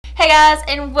Hey guys,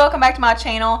 and welcome back to my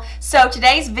channel. So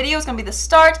today's video is going to be the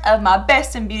start of my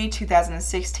Best in Beauty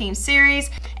 2016 series,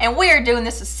 and we are doing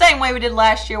this the same way we did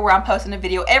last year, where I'm posting a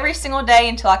video every single day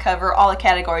until I cover all the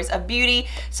categories of beauty.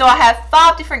 So I have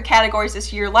 5 different categories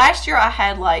this year. Last year I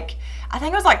had I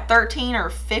think it was like 13 or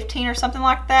 15 or something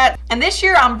like that. And this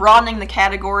year I'm broadening the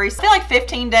categories. I feel like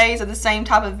 15 days of the same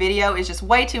type of video is just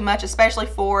way too much, especially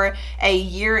for a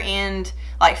year-end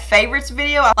favorites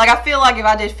video. I feel like if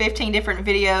I did 15 different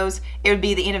videos, it would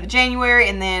be the end of January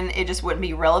and then it just wouldn't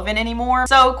be relevant anymore.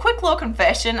 So quick little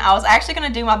confession, I was actually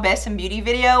going to do my Best in Beauty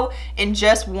video in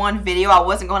just one video. I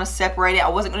wasn't going to separate it. I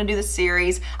wasn't going to do the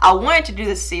series. I wanted to do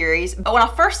the series, but when I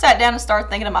first sat down and started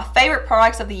thinking of my favorite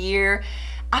products of the year,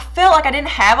 I felt like I didn't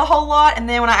have a whole lot, and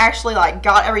then when I actually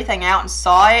got everything out and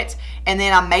saw it, and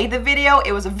then I made the video,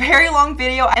 it was a very long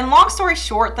video, and long story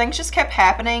short, things just kept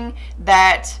happening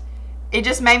that it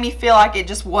just made me feel like it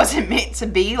just wasn't meant to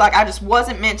be. I just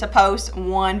wasn't meant to post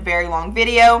one very long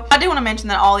video. I do want to mention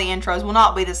that all the intros will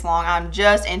not be this long. I'm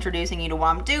just introducing you to what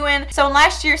I'm doing. So in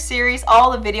last year's series,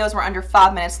 all the videos were under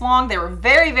 5 minutes long. They were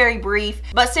very, very brief.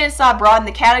 But since I broadened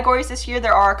the categories this year,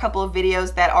 there are a couple of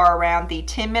videos that are around the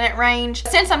 10-minute range.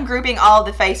 Since I'm grouping all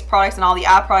the face products and all the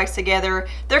eye products together,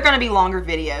 they're going to be longer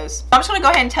videos. I'm just going to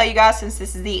go ahead and tell you guys, since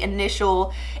this is the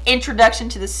initial introduction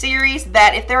to the series,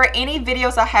 that if there are any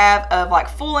videos I have of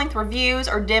full-length reviews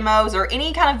or demos or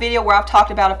any kind of video where I've talked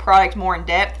about a product more in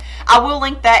depth, I will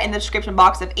link that in the description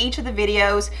box of each of the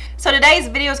videos. So today's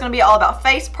video is going to be all about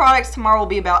face products, tomorrow will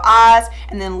be about eyes,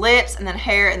 and then lips, and then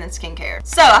hair, and then skincare.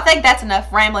 So I think that's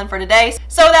enough rambling for today.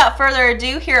 So without further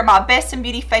ado, here are my Best in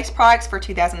Beauty face products for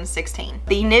 2016.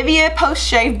 The Nivea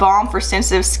Post-Shave Balm for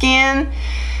sensitive skin.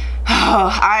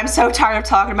 Oh, I'm so tired of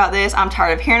talking about this. I'm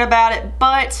tired of hearing about it,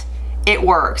 but it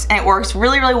works, and it works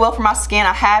really, really well for my skin.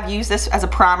 I have used this as a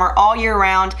primer all year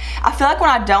round. I feel like when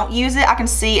I don't use it, I can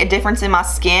see a difference in my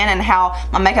skin and how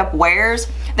my makeup wears.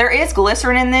 There is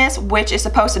glycerin in this, which is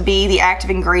supposed to be the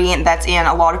active ingredient that's in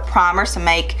a lot of primers to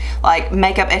make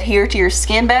makeup adhere to your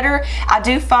skin better. I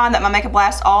do find that my makeup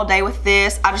lasts all day with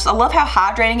this. I love how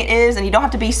hydrating it is, and you don't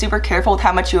have to be super careful with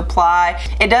how much you apply.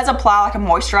 It does apply like a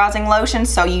moisturizing lotion,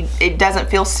 so it doesn't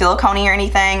feel silicone-y or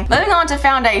anything. Moving on to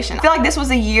foundation. I feel like this was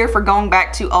a year for going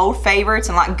back to old favorites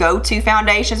and go-to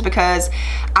foundations, because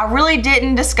I really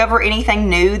didn't discover anything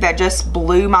new that just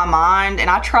blew my mind, and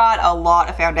I tried a lot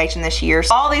of foundation this year.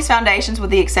 So all these foundations, with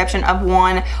the exception of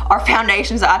one, are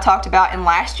foundations that I talked about in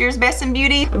last year's Best in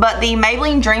Beauty. But the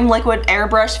Maybelline Dream Liquid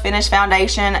Airbrush Finish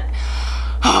Foundation,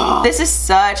 this is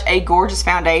such a gorgeous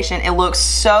foundation. It looks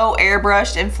so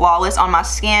airbrushed and flawless on my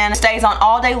skin. It stays on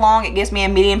all day long. It gives me a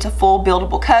medium to full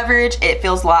buildable coverage. It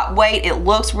feels lightweight. It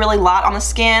looks really light on the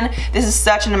skin. This is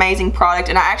such an amazing product,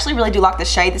 and I actually really do like the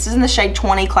shade. This is in the shade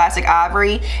 20 Classic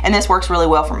Ivory, and this works really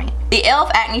well for me. The e.l.f.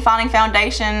 Acne Fighting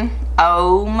Foundation.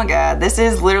 Oh my god, this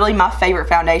is literally my favorite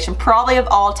foundation, probably of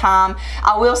all time.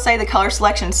 I will say the color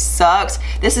selection sucks.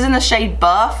 This is in the shade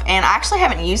Buff, and I actually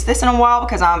haven't used this in a while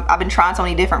because I've been trying so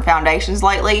many different foundations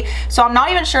lately, so I'm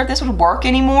not even sure if this would work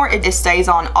anymore. It just stays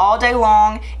on all day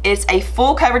long. It's a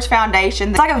full coverage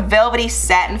foundation. It's like a velvety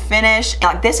satin finish.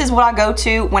 This is what I go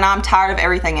to when I'm tired of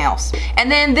everything else.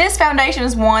 And then this foundation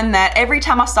is one that every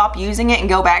time I stop using it and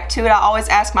go back to it, I always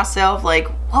ask myself,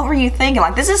 what were you thinking?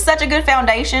 This is such a good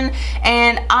foundation,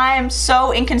 and I am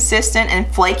so inconsistent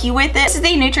and flaky with it. This is the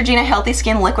Neutrogena Healthy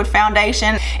Skin Liquid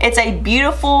Foundation. It's a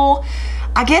beautiful,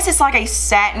 I guess it's like a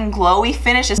satin glowy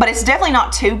finish, but it's definitely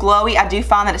not too glowy. I do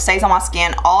find that it stays on my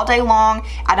skin all day long.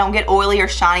 I don't get oily or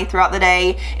shiny throughout the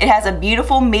day. It has a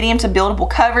beautiful medium to buildable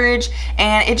coverage,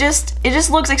 and it just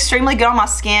looks extremely good on my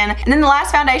skin. And then the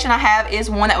last foundation I have is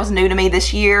one that was new to me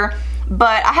this year.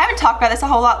 But I haven't talked about this a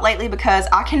whole lot lately because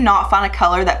I cannot find a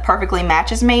color that perfectly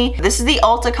matches me. This is the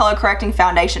ULTA Color Correcting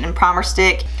Foundation and Primer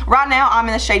Stick. Right now I'm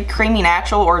in the shade Creamy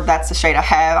Natural, or that's the shade I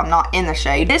have. I'm not in the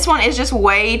shade. This one is just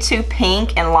way too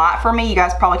pink and light for me. You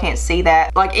guys probably can't see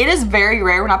that. It is very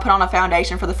rare when I put on a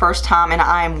foundation for the first time and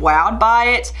I am wowed by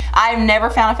it. I've never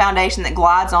found a foundation that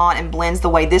glides on and blends the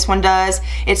way this one does.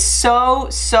 It's so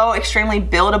extremely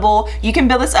buildable. You can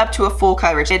build this up to a full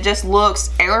coverage. It just looks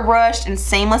airbrushed and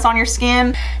seamless on your skin.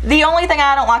 The only thing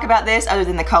I don't like about this, other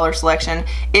than the color selection,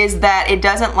 is that it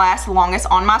doesn't last the longest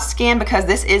on my skin, because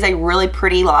this is a really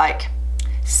pretty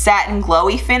satin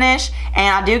glowy finish,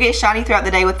 and I do get shiny throughout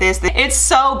the day with this. It's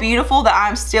so beautiful that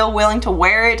I'm still willing to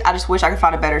wear it. I just wish I could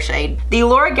find a better shade. The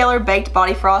Laura Geller Baked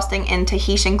Body Frosting in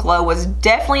Tahitian Glow was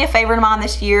definitely a favorite of mine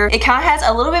this year. It kind of has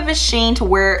a little bit of a sheen to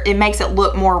where it makes it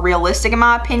look more realistic in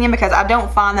my opinion, because I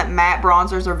don't find that matte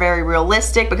bronzers are very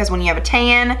realistic, because when you have a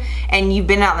tan and you've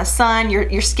been out in the sun,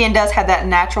 your skin does have that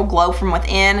natural glow from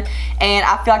within, and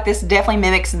I feel like this definitely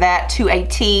mimics that to a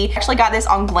T. I actually got this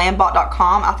on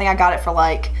glambot.com. I think I got it for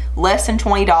like less than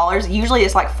 $20. Usually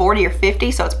it's like $40 or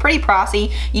 $50, so it's pretty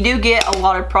pricey. You do get a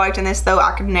lot of product in this though.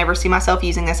 I could never see myself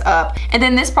using this up. And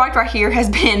then this product right here has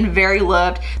been very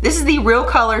loved. This is the Real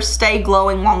Colors Stay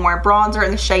Glowing Longwear Bronzer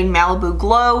in the shade Malibu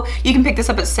Glow. You can pick this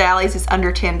up at Sally's. It's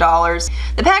under $10.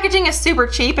 The packaging is super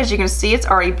cheap. As you can see, it's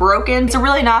already broken. It's a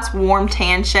really nice warm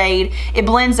tan shade. It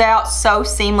blends out so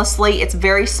seamlessly. It's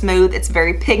very smooth. It's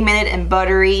very pigmented and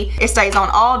buttery. It stays on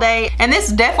all day. And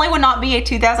this definitely would not be a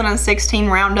 2016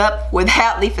 roundup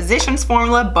without the Physicians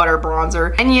Formula Butter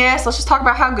Bronzer. And yes, let's just talk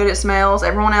about how good it smells.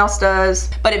 Everyone else does.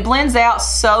 But it blends out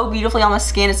so beautifully on the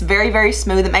skin. It's very, very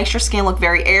smooth. It makes your skin look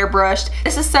very airbrushed.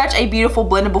 This is such a beautiful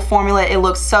blendable formula. It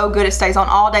looks so good. It stays on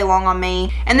all day long on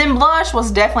me. And then blush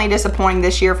was definitely disappointing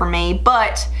this year for me,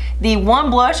 but the one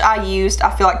blush I used,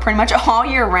 I feel like pretty much all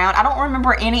year round. I don't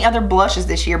remember any other blushes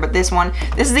this year but this one.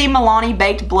 This is the Milani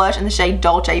Baked Blush in the shade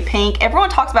Dolce Pink. Everyone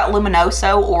talks about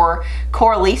Luminoso or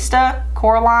Coralista,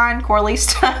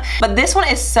 but this one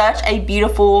is such a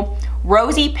beautiful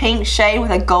rosy pink shade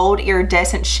with a gold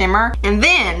iridescent shimmer. And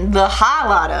then the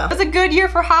highlighter. It was a good year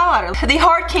for highlighter. The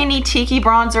Hard Candy Tiki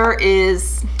Bronzer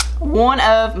is one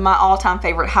of my all-time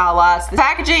favorite highlights. The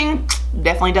packaging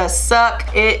definitely does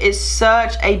suck. It is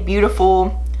such a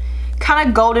beautiful kind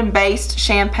of golden based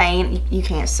champagne. You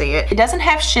can't see it. It doesn't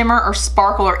have shimmer or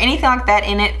sparkle or anything like that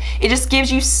in it. It just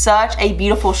gives you such a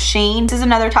beautiful sheen. This is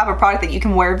another type of product that you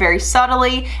can wear very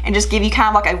subtly and just give you kind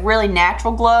of like a really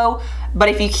natural glow. But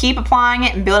if you keep applying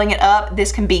it and building it up,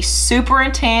 this can be super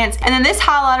intense. And then this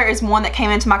highlighter is one that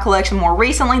came into my collection more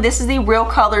recently. This is the Real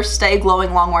Colors Stay Glowing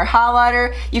Longwear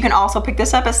Highlighter. You can also pick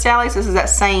this up at Sally's. This is that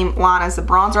same line as the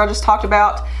bronzer I just talked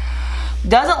about.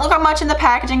 Doesn't look like much in the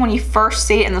packaging when you first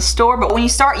see it in the store, but when you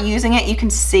start using it, you can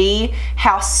see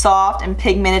how soft and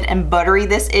pigmented and buttery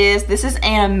this is. This is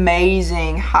an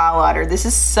amazing highlighter. This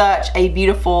is such a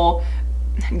beautiful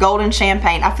golden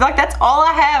champagne. I feel like that's all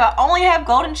I have. I only have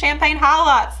golden champagne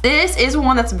highlights. This is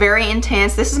one that's very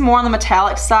intense. This is more on the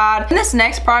metallic side. And this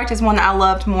next product is one that I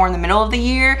loved more in the middle of the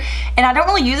year, and I don't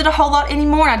really use it a whole lot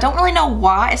anymore, and I don't really know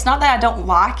why. It's not that I don't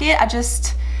like it,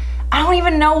 I don't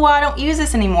even know why I don't use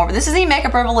this anymore, but this is the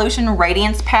Makeup Revolution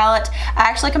Radiance Palette. I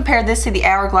actually compared this to the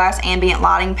Hourglass Ambient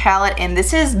Lighting Palette, and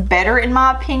this is better in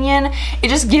my opinion. It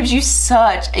just gives you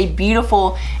such a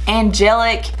beautiful,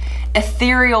 angelic,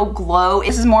 ethereal glow.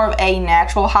 This is more of a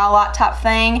natural highlight type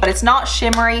thing, but it's not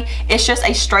shimmery. It's just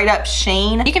a straight up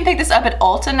sheen. You can pick this up at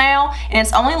Ulta now, and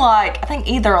it's only like, I think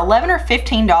either $11 or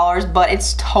 $15, but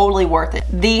it's totally worth it.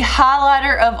 The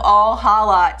highlighter of all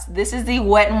highlights. This is the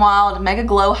Wet n Wild Mega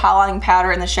Glow Highlighting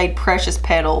Powder in the shade Precious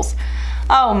Petals.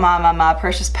 Oh my,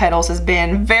 Precious Petals has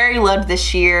been very loved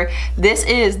this year. This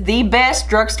is the best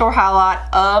drugstore highlight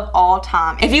of all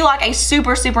time. If you like a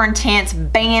super, super intense,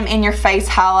 bam, in your face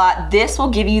highlight, this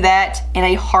will give you that in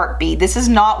a heartbeat. This is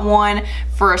not one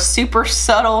for a super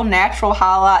subtle, natural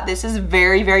highlight. This is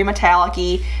very, very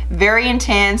metallic-y, very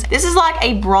intense. This is like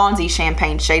a bronzy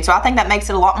champagne shade, so I think that makes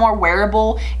it a lot more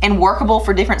wearable and workable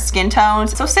for different skin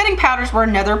tones. So setting powders were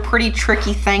another pretty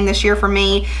tricky thing this year for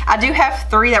me. I do have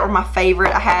three that were my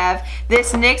favorite. I have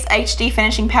this NYX HD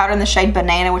Finishing Powder in the shade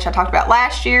Banana, which I talked about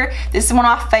last year. This is one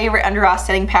of my favorite under eye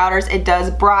setting powders. It does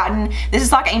brighten. This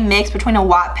is like a mix between a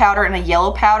white powder and a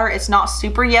yellow powder. It's not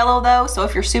super yellow though, so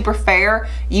if you're super fair,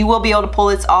 you will be able to pull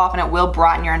this off and it will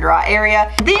brighten your under eye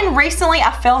area. Then recently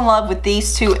I fell in love with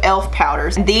these two e.l.f.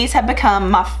 powders. These have become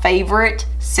my favorite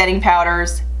setting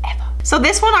powders ever. So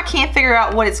this one I can't figure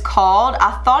out what it's called.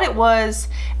 I thought it was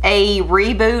a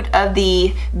reboot of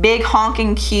the Big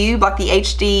Honking Cube, like the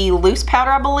HD loose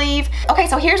powder, I believe. Okay,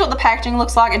 so here's what the packaging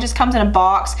looks like. It just comes in a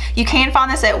box. You can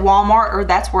find this at Walmart, or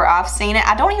that's where I've seen it.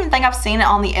 I don't even think I've seen it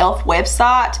on the e.l.f.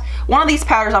 website. One of these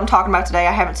powders I'm talking about today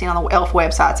I haven't seen on the e.l.f.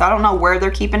 website, so I don't know where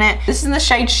they're keeping it. This is in the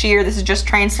shade Sheer. This is just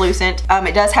translucent.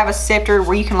 It does have a sifter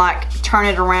where you can like turn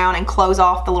it around and close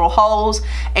off the little holes,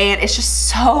 and it's just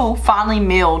so finely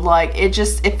milled. Like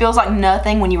it feels like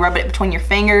nothing when you rub it between your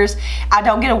fingers. I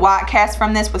don't get a white cast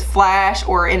from this with flash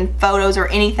or in photos or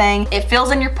anything. It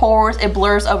fills in your pores, it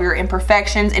blurs over your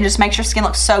imperfections, and just makes your skin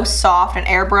look so soft and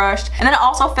airbrushed. And then I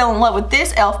also fell in love with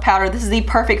this e.l.f. powder. This is the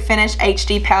Perfect Finish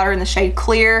HD powder in the shade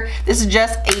Clear. This is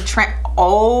just a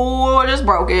oh, I just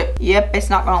broke it. Yep, it's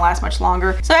not gonna last much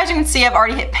longer. So as you can see, I've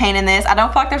already hit pan in this. I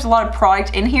don't feel like there's a lot of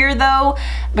product in here though,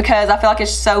 because I feel like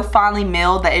it's so finely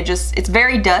milled that it's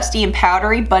very dusty and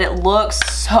powdery, but it looks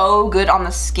so good on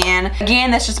the skin.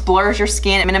 Again, this just blurs your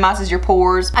skin. It minimizes your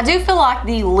pores. I do feel like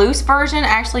the loose version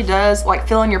actually does like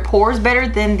fill in your pores better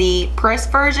than the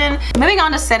pressed version. Moving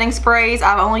on to setting sprays,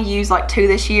 I've only used like 2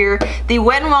 this year. The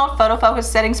Wet n Wild Photo Focus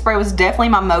setting spray was definitely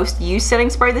my most used setting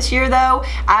spray this year though.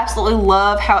 I absolutely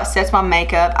love how it sets my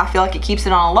makeup. I feel like it keeps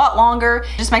it on a lot longer.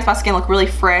 It just makes my skin look really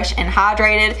fresh and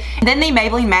hydrated. And then the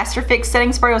Maybelline Master Fix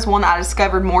setting spray was one that I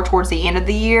discovered more towards the end of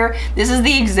the year. This is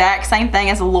the exact same thing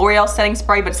as the L'Oreal setting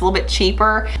spray, but it's a little bit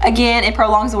cheaper. Again, it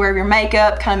prolongs the wear of your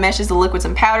makeup, kind of meshes the liquids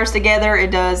and powders together.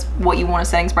 It does what you want a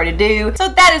setting spray to do. So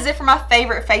that is it for my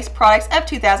favorite face products of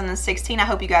 2016. I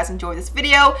hope you guys enjoyed this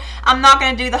video. I'm not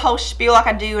going to do the whole spiel like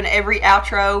I do in every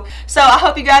outro. So I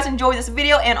hope you guys enjoyed this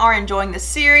video and are enjoying this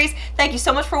series. Thank you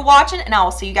so much for watching, and I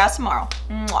will see you guys tomorrow.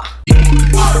 Mwah.